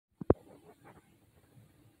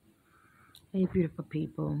Hey, beautiful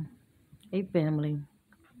people. Hey, family.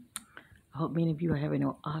 I hope many of you are having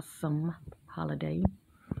an awesome holiday,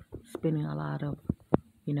 spending a lot of,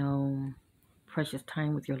 you know, precious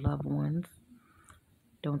time with your loved ones.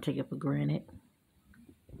 Don't take it for granted.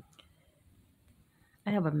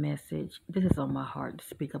 I have a message. This is on my heart to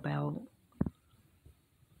speak about.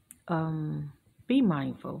 Um, be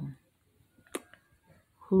mindful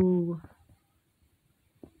who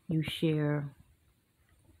you share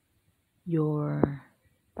your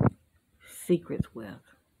secrets with,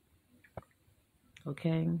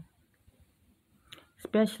 okay?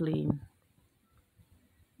 Especially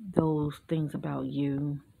those things about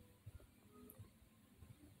you,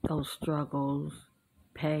 those struggles,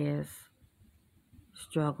 past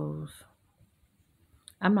struggles.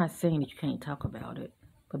 I'm not saying that you can't talk about it,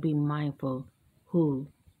 but be mindful who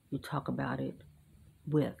you talk about it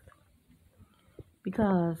with.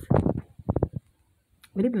 Because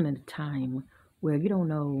we live in a time where you don't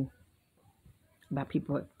know about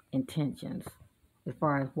people's intentions as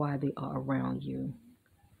far as why they are around you.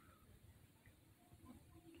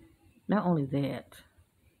 Not only that,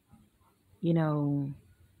 you know,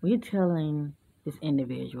 when you're telling this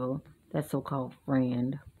individual, that so called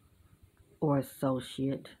friend or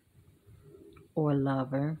associate or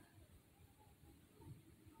lover,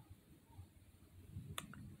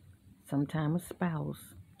 sometimes a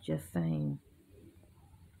spouse, just saying,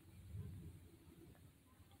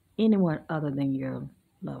 anyone other than your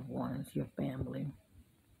loved ones, your family.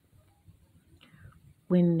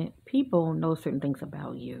 When people know certain things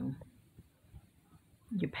about you,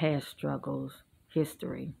 your past struggles,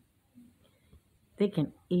 history, they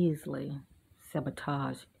can easily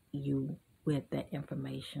sabotage you with that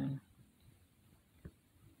information.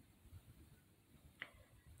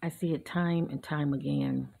 I see it time and time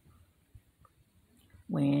again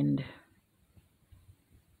when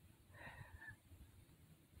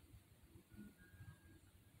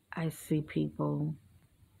I see people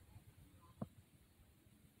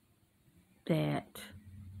that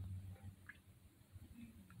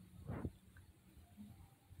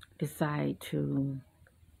decide to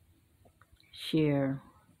share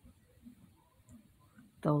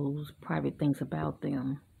those private things about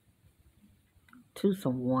them to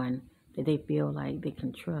someone that they feel like they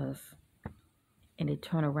can trust, and they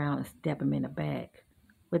turn around and stab them in the back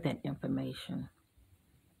with that information.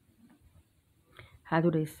 How do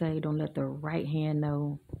they say don't let the right hand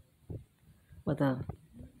know what the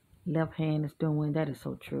left hand is doing? That is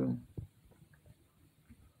so true.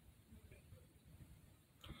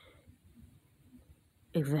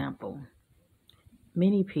 Example,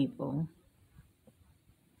 many people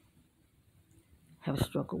have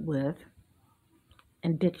struggled with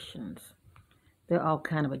addictions. There are all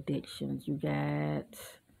kind of addictions. You got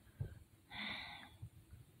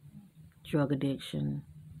drug addiction,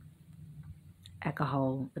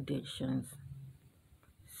 alcohol addictions,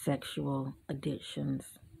 sexual addictions.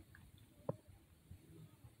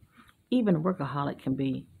 Even a workaholic can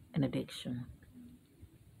be an addiction.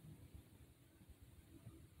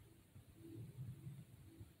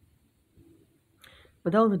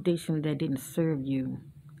 But those addictions that didn't serve you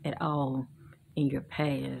at all in your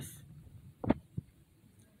past,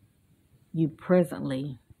 you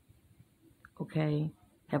presently, okay,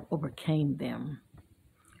 have overcame them.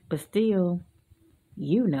 But still,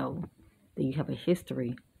 you know that you have a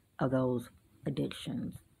history of those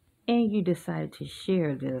addictions. And you decided to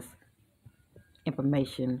share this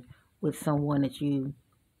information with someone that you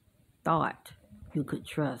thought you could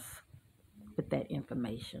trust with that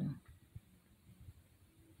information.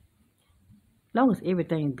 As long as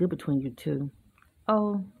everything is good between you two,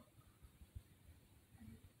 oh,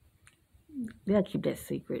 they'll keep that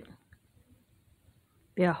secret.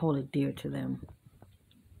 They'll hold it dear to them.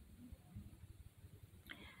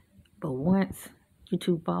 But once you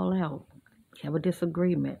two fall out, have a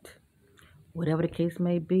disagreement, whatever the case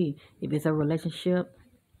may be, if it's a relationship,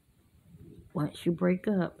 once you break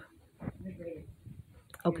up,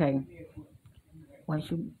 okay, once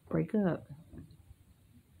you break up,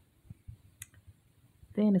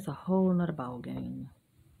 then it's a whole nother ball game.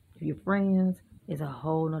 If you're friends, it's a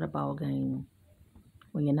whole nother ball game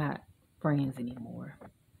when you're not friends anymore.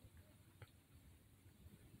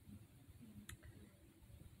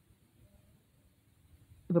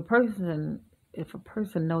 If a person if a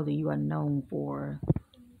person knows that you are known for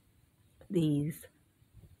these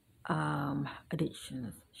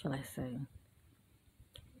addictions, shall I say,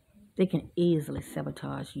 they can easily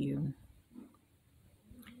sabotage you.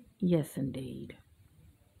 Yes, indeed.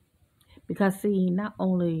 Because, see, not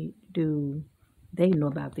only do they know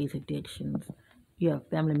about these addictions, you have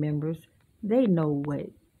family members, they know what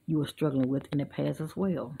you were struggling with in the past as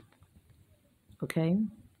well. Okay?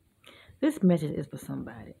 This message is for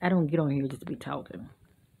somebody. I don't get on here just to be talking.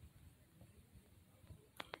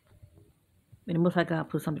 And the most High God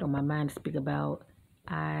put something on my mind to speak about,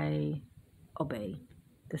 I obey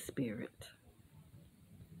the Spirit.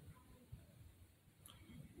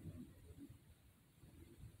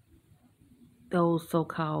 Those so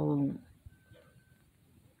called,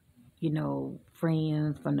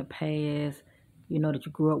 friends from the past, that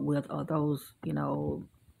you grew up with, or those,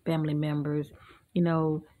 family members, you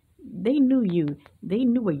know, they knew you. They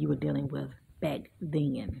knew what you were dealing with back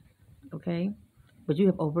then. Okay? But you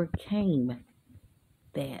have overcame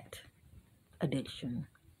that addiction.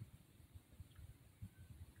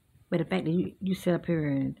 But the fact that you sit up here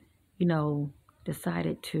and, you know,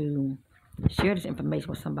 decided to share this information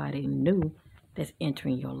with somebody new that's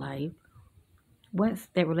entering your life, once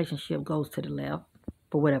that relationship goes to the left,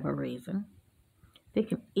 for whatever reason, they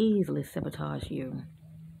can easily sabotage you.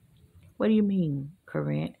 What do you mean,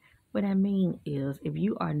 Corinne? What I mean is, if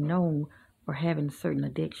you are known for having certain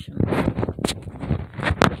addictions,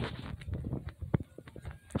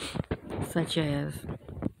 such as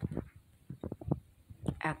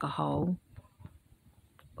alcohol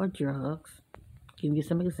or drugs, give you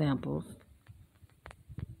some examples,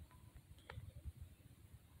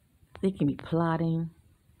 they can be plotting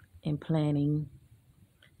and planning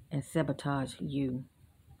and sabotage you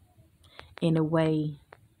in a way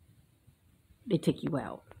they take you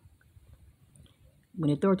out. When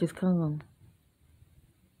authorities come,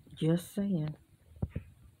 just saying,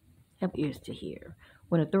 have ears to hear.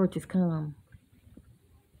 When authorities come,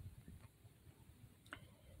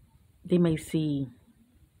 they may see,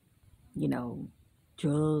 you know,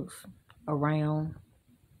 drugs around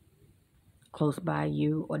close by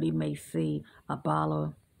you, or they may see a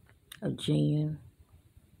bottle of gin,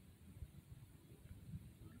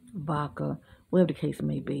 vodka, whatever the case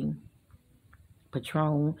may be,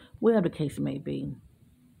 Patron, whatever the case may be.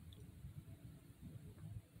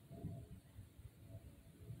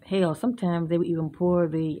 Hell, sometimes they would even pour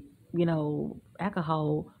the,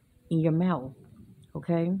 alcohol in your mouth.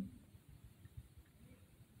 Okay?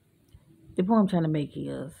 The point I'm trying to make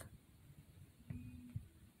is,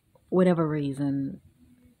 whatever reason,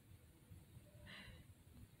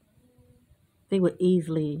 they would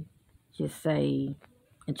easily just say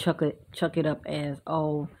and chuck it up as,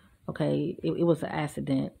 oh, okay, it was an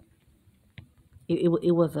accident. It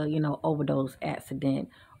was a overdose accident,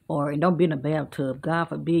 or and don't be in a bathtub. God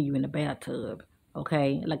forbid you in the bathtub.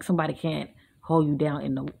 Okay, like somebody can't hold you down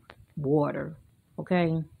in the water. Okay,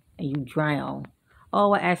 and you drown.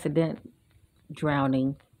 Oh, an accident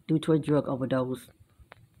drowning due to a drug overdose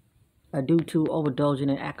or due to overdosing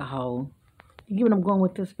in alcohol. You get what I'm going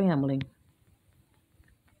with this family.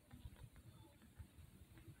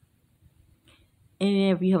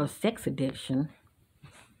 And if you have a sex addiction,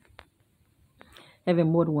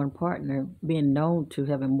 having more than one partner, being known to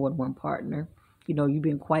having more than one partner, you've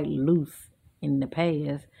been quite loose in the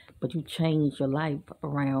past, but you changed your life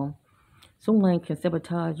around. Someone can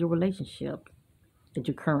sabotage your relationship that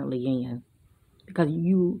you're currently in because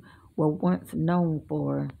you were once known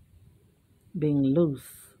for being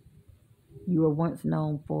loose. You were once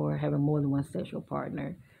known for having more than one sexual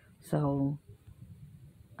partner. So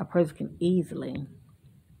a person can easily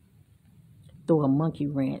throw a monkey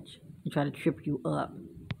wrench and try to trip you up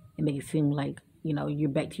and make it seem like, you're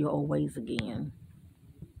back to your old ways again.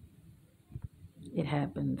 It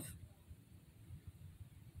happens.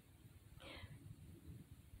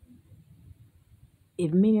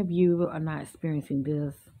 If many of you are not experiencing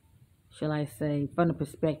this, shall I say, from the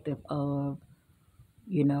perspective of,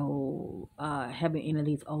 having any of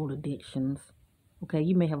these old addictions, okay,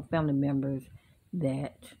 you may have family members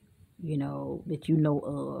that, that you know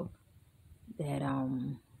of that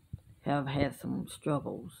have had some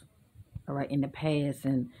struggles, all right, in the past,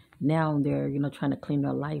 and now they're, trying to clean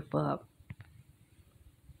their life up,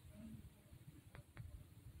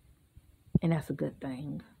 and that's a good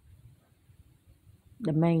thing.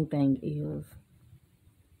 The main thing is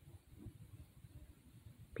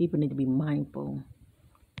people need to be mindful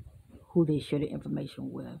who they share the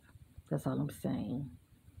information with. That's all I'm saying.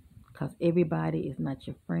 Because everybody is not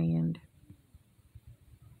your friend.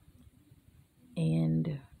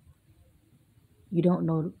 And you don't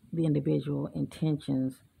know the individual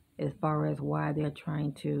intentions as far as why they're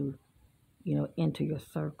trying to, enter your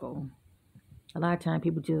circle. A lot of times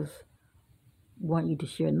people just want you to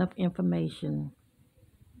share enough information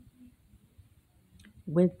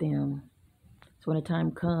with them so when the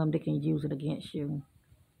time comes, they can use it against you.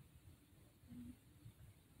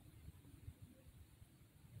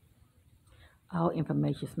 All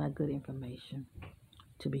information is not good information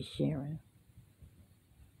to be sharing.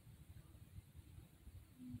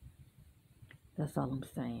 That's all I'm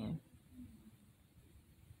saying.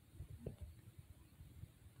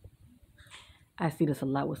 I see this a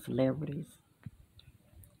lot with celebrities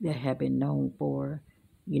that have been known for,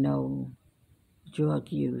 you know,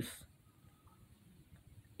 drug use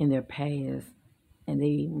in their past, and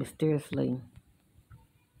they mysteriously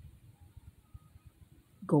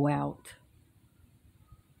go out,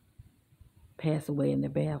 pass away in their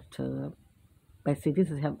bathtub. But see, this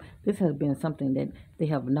has been something that they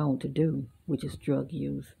have known to do, which is drug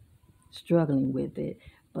use, struggling with it,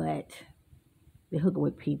 but they hook up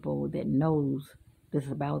with people that knows this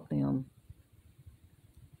about them,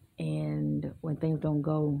 and when things don't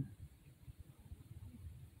go,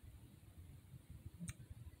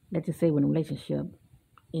 let's just say when a relationship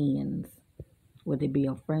ends, whether it be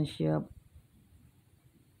a friendship,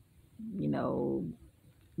 you know,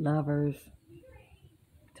 lovers,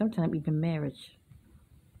 sometimes even marriage,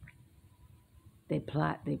 they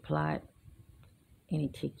plot, and they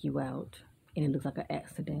take you out, and it looks like an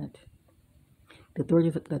accident. The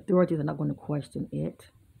authorities are not going to question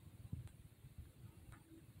it.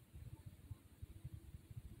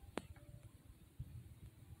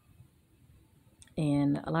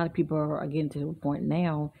 And a lot of people are getting to the point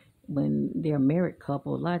now when they're a married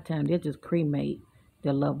couple, a lot of times they'll just cremate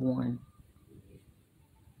their loved one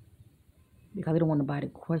because they don't want nobody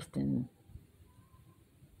to question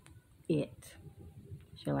it,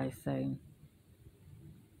 shall I say.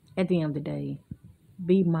 At the end of the day,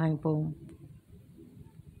 be mindful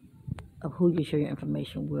of who you share your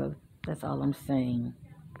information with. That's all I'm saying.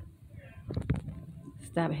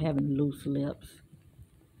 Stop having loose lips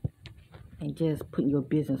and just putting your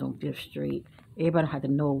business on Fifth Street. Everybody have to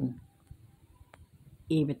know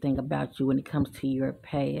everything about you when it comes to your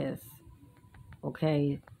past,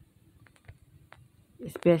 okay?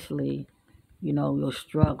 Especially, your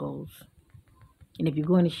struggles. And if you're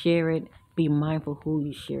going to share it, be mindful who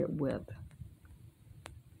you share it with.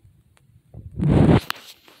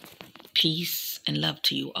 Peace and love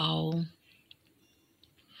to you all.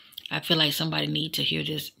 I feel like somebody needs to hear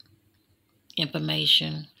this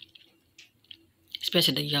information,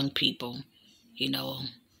 especially the young people.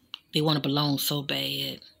 They want to belong so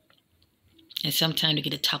bad. And sometimes they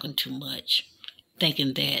get to talking too much,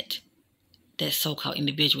 thinking that that so-called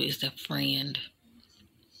individual is their friend.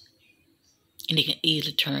 And they can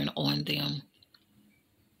easily turn on them.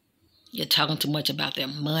 You're talking too much about their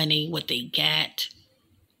money, what they got.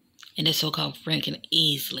 And that so-called friend can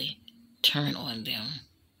easily turn on them.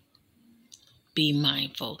 Be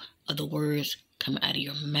mindful of the words coming out of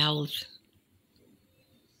your mouth,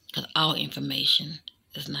 because all information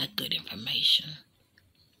is not good information.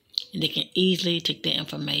 And they can easily take that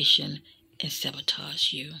information and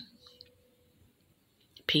sabotage you.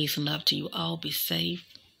 Peace and love to you all. Be safe.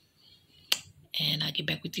 And I'll get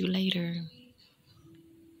back with you later.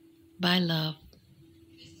 Bye, love.